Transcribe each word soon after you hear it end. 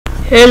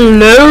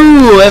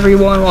Hello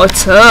everyone,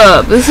 what's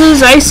up? This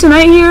is Ice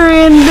Tonight here,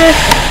 and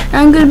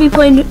I'm going to be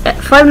playing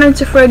Five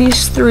Nights at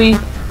Freddy's 3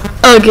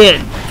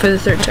 again for the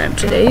third time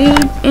today.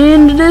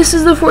 And this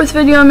is the fourth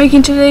video I'm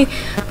making today,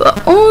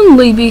 but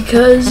only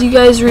because you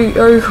guys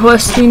are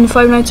requesting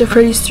Five Nights at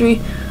Freddy's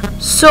 3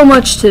 so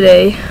much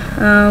today.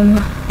 And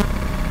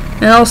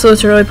also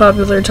it's a really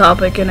popular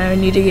topic and I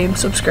need to gain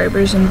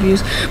subscribers and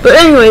views. But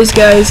anyways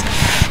guys,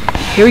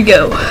 here we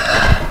go.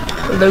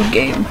 Load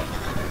game.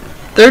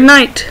 Third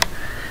night.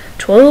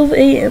 12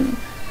 a.m.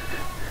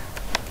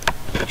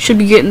 Should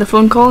be getting the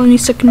phone call any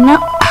second now.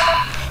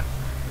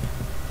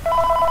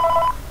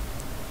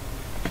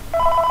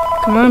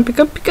 Come on, pick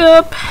up, pick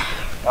up.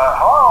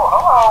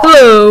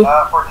 Hello.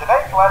 For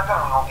today's lesson,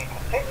 we will be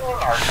continuing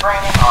our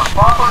training on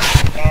proper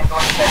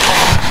handling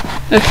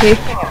techniques. Okay.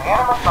 Using an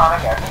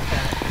animatronic as a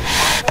suit,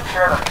 please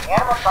ensure that the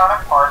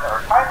animatronic parts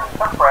are tightly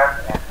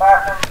compressed and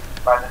fastened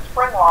by the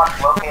spring locks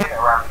located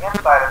around the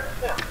inside of the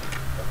suit.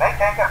 It may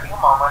take a few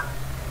moments.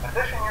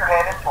 Position your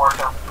head and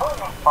torso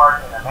between these parts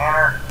in a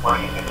manner where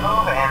you can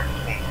move and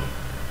speak.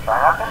 Try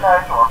not to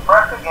nudge or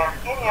press against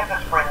any of the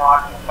spring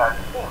locks inside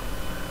the suit.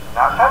 Do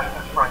not touch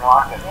the spring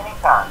locks at any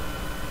time.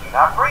 Do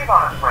not breathe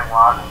on the spring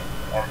locks,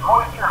 as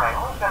moisture may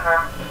loosen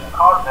them and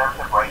cause them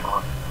to break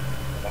loose.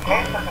 In the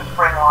case that the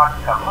spring locks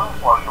come loose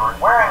while you are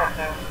wearing a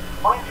suit,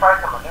 please try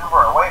to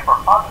maneuver away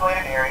from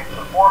populated areas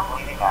before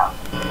bleeding out.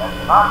 That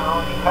does not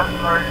ruin the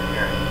customer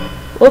experience.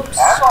 Whoops.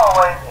 As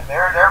always, if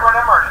there is ever an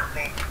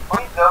emergency,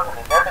 please go to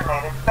the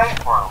designated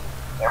safe room.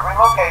 Every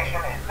location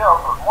is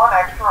built with one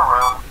extra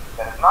room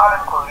that is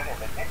not included in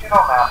the digital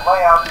map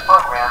layout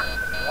programmed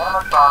into the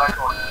animatronic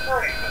or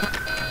security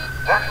system.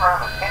 This room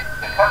is hidden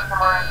to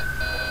customers,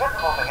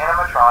 invisible to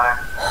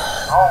animatronics,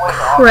 and always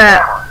off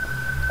camera.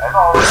 As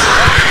always,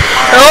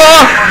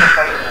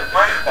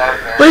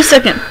 wait a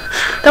second.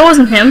 That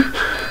wasn't him.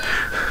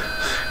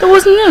 That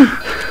wasn't him.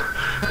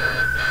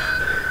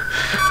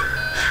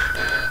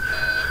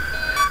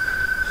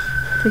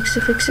 Fix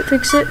it, fix it,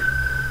 fix it.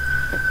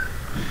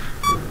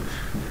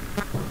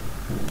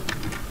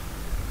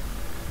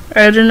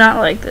 I do not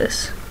like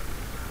this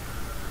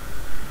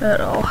at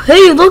all.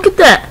 Hey, look at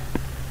that!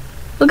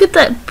 Look at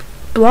that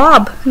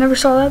blob. I never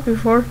saw that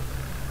before.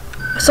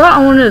 I saw it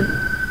on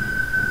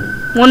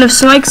one of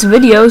Smike's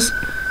videos.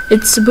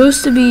 It's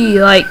supposed to be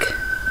like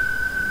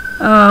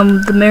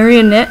the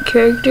marionette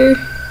character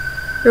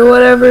or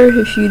whatever.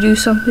 If you do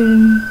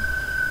something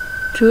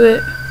to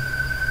it,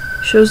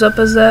 shows up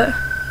as that.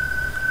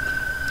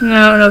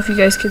 I don't know if you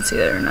guys can see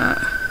that or not,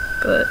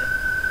 but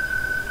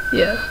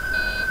yeah.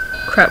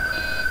 Crap.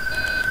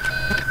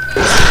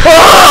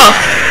 Oh!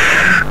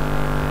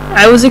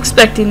 I was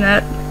expecting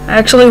that. I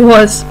actually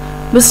was.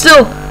 But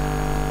still,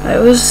 I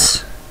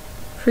was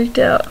freaked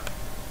out.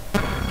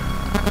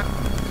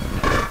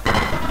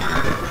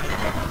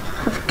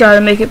 I've got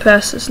to make it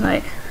past this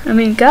night. I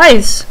mean,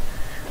 guys,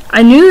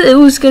 I knew it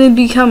was going to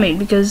be coming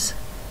because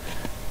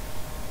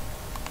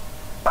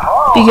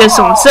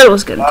someone said it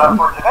was going to come.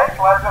 For today's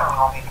lesson, we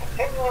will be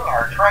continuing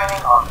our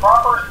training on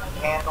proper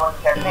suit handling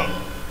techniques.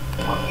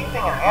 When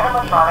using an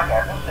animatronic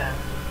as a suit,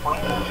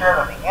 please ensure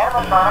that the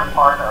animatronic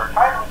parts are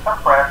tightly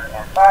compressed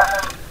and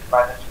fastened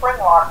by the spring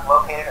locks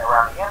located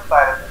around the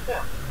inside of the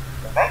suit.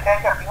 It may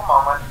take a few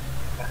moments.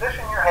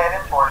 Position your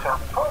head and torso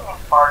between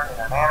these parts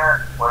in a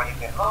manner where you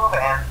can move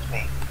and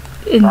speak.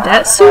 In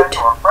that suit?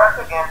 Or press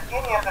against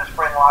any of the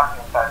spring locks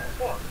inside the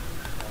suit.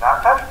 Do not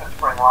touch the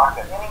spring locks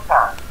at any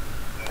time.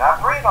 Do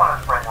not breathe on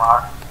the spring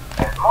locks,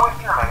 as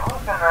moisture may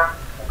loosen them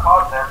and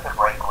cause them to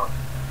break loose.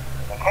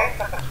 In the case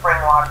that the spring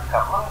locks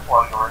come loose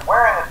while you are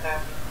wearing a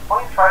suit,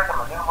 please try to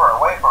maneuver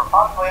away from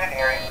populated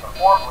areas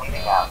before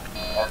bleeding out,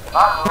 as to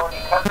not ruin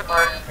the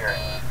customer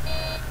experience.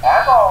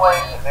 As always,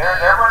 if there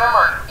is ever an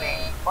emergency,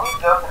 please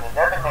go to the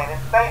designated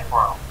safe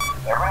room.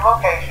 Every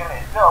location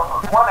is built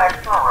with one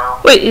extra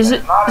room. Wait, is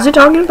it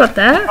talking about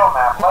that?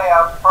 Map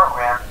layouts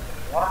programmed into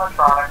the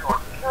animatronic or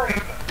security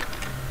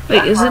system.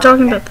 Wait, is it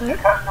talking about that?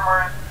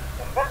 Customers,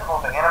 invisible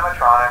to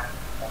animatronics,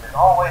 and is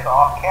always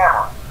off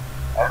camera.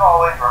 As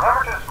always,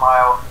 remember to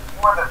smile.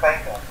 You are the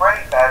face of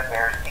Freddy's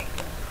teeth.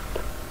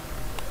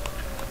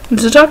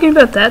 Is it talking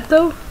about that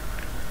though?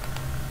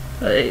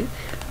 Like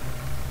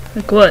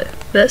what?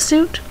 That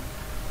suit?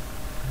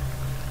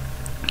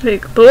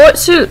 Like, but what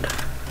suit?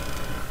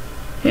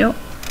 You know?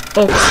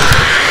 Oh.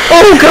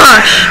 Oh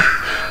gosh!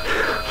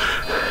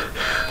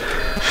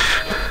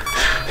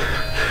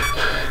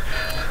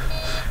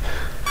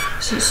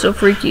 This is so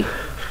freaky.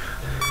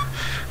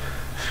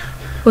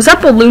 Was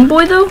that Balloon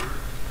Boy though?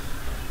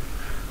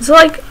 Is it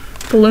like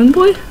Balloon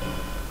Boy?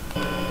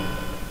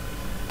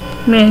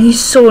 Man, he's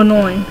so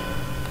annoying.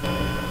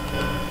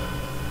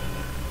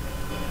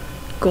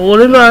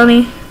 Golden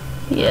Bunny.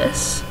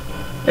 Yes.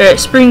 Alright,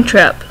 Spring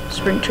Trap.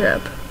 Spring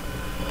Trap.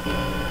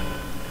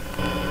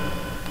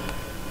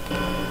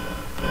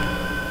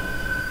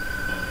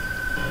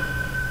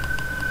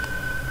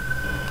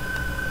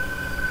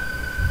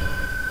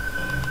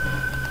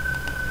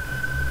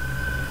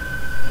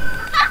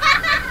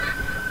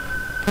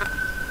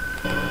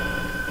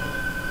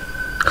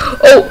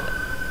 Oh!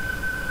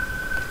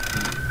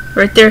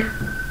 Right there.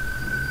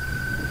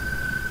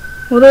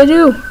 What'd I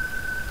do?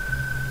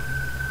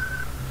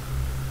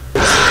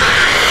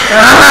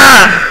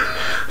 Ah!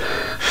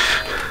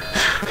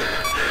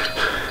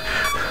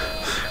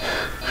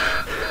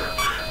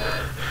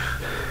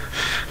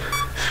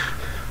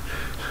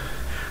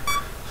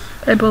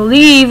 I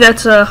believe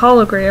that's a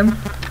hologram.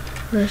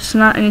 It's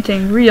not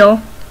anything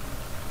real.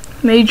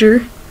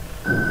 Major.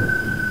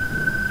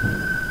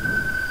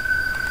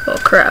 Oh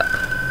crap.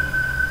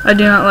 I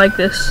do not like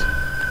this.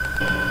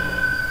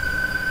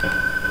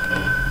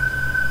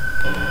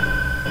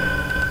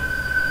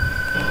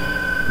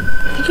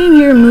 I think I'm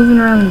here moving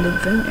around in the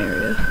vent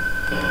area.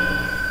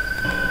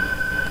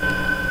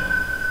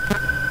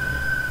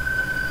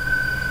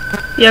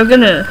 Yeah, I'm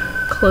gonna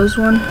close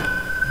one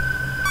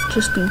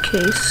just in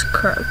case.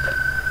 Crap.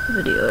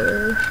 Video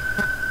error.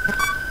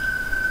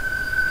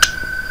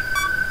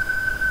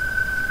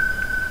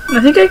 I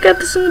think I got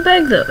this in the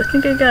bag though. I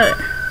think I got it.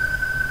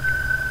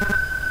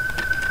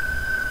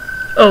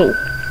 Oh.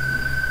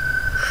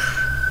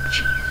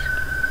 Jeez.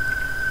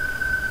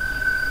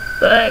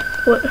 But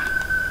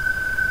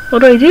what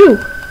do I do?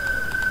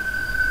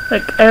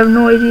 Like, I have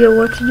no idea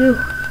what to do.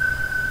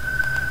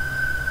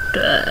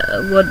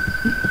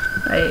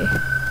 I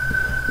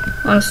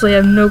honestly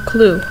have no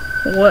clue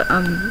what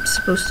I'm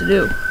supposed to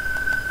do.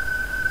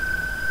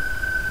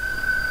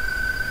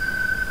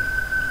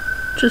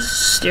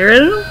 Just stare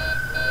at him?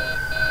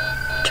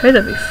 Tried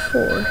that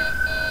before.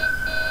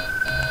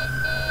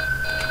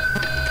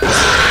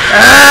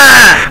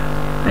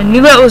 Ah! I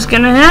knew that was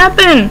gonna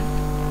happen!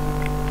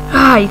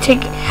 Ah, you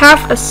take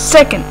half a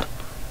second.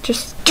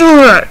 Just do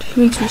it! It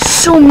makes me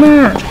so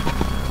mad.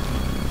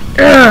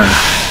 Ugh,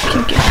 I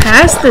can't get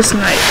past this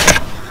night.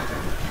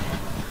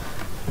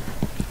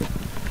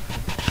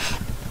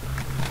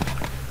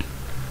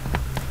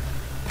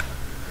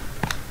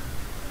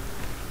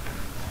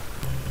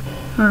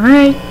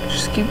 Alright,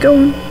 just keep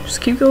going. Just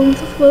keep going with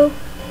the flow.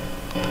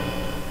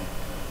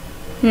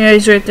 Yeah,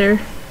 he's right there.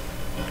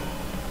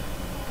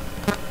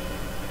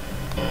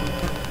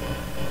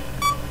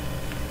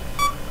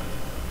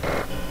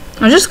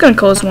 I'm just gonna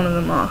close one of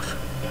them off.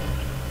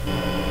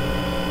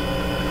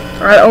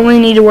 I only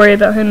need to worry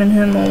about him and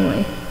him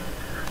only.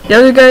 The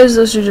other guys,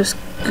 those are just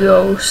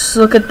ghosts.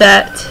 Look at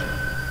that.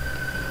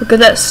 Look at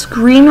that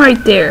screen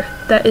right there.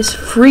 That is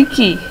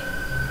freaky.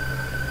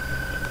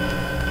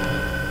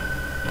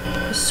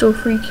 It's so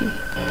freaky.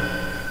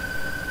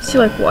 Is he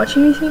like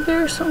watching me through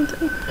there or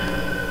something?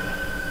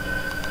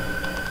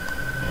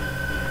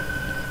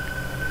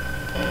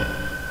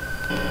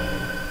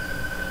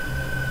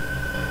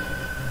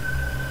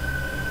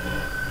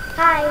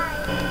 Hi.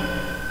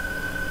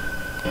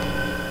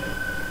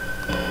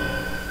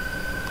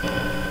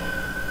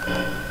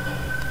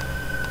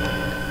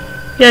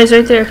 Yeah, he's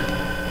right there.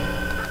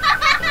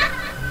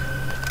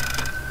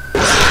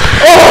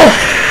 Oh!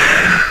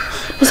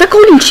 Was that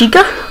Golden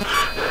Chica?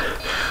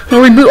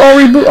 No, reboot all,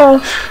 reboot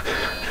all.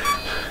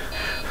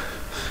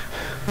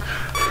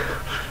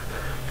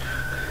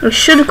 I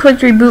should have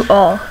clicked reboot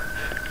all.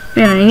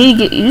 Man, I need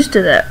to get used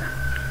to that.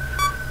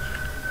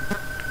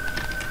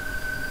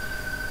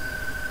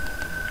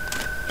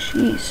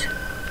 Jeez.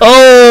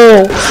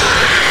 Oh!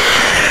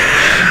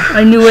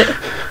 I knew it.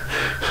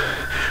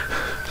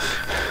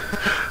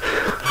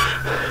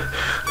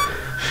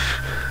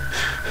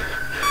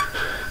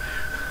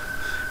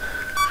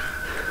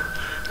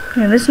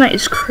 Man, this night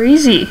is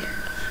crazy.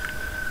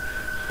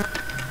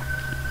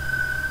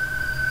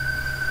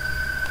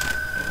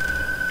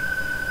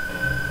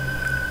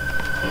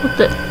 What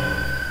the?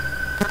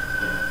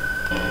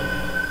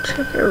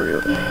 Check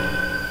everyone.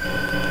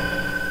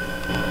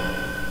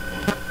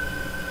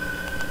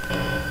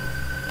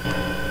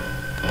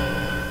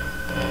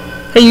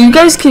 Hey, you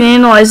guys can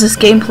analyze this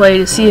gameplay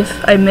to see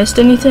if I missed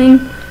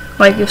anything.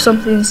 Like if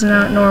something's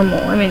not normal.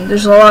 I mean,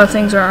 there's a lot of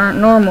things that aren't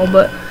normal,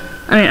 but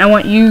I mean, I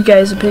want you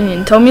guys'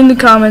 opinion. Tell me in the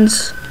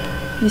comments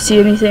if you see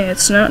anything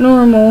that's not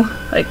normal,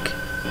 like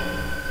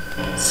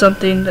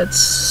something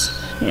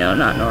that's, you know,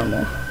 not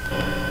normal.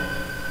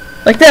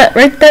 Like that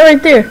right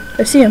there.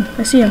 I see him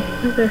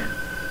right there.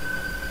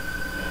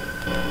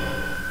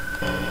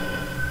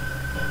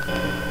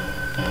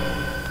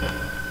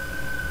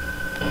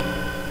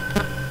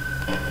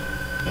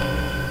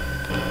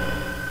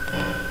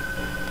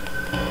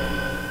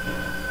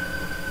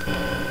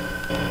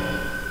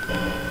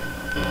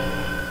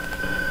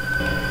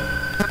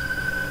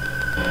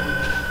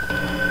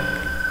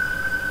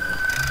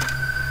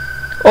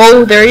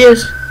 Oh, there he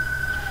is.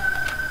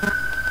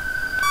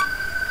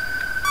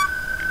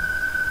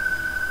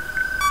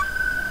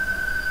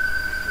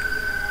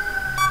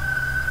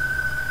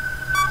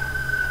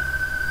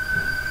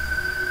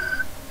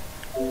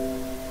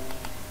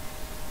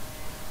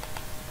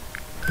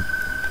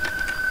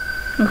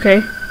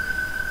 Okay.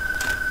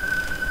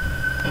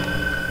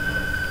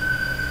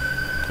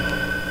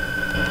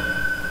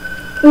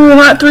 Ooh, I'm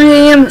at 3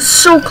 AM. It's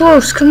so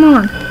close. Come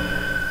on.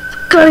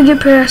 Gotta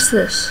get past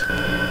this.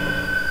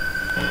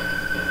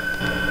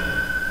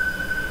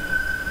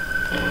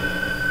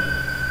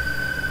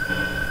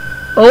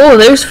 Oh,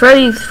 there's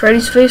Freddy.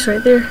 Freddy's face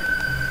right there.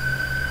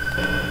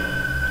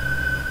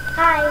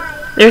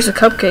 Hi. There's a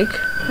cupcake.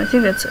 I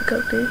think that's a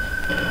cupcake.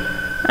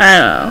 I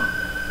don't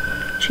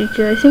know.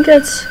 Chica, I think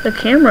that's a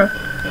camera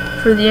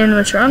for the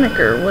animatronic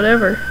or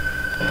whatever.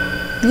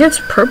 I think that's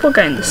a purple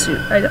guy in the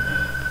suit. I don't.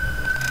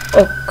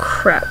 Oh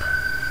crap.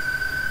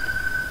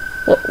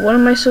 What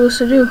am I supposed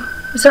to do?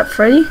 Is that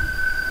Freddy?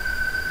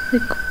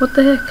 Like, what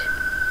the heck?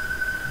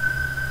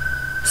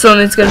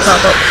 Something's gonna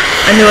pop up.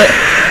 I knew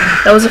it.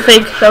 That was a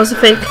fake. That was a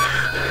fake.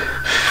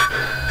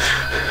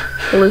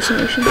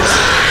 Hallucination.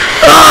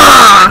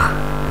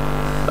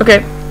 Ah!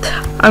 Okay.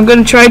 I'm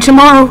gonna try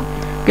tomorrow.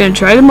 Gonna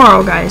try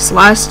tomorrow, guys.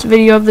 Last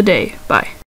video of the day. Bye.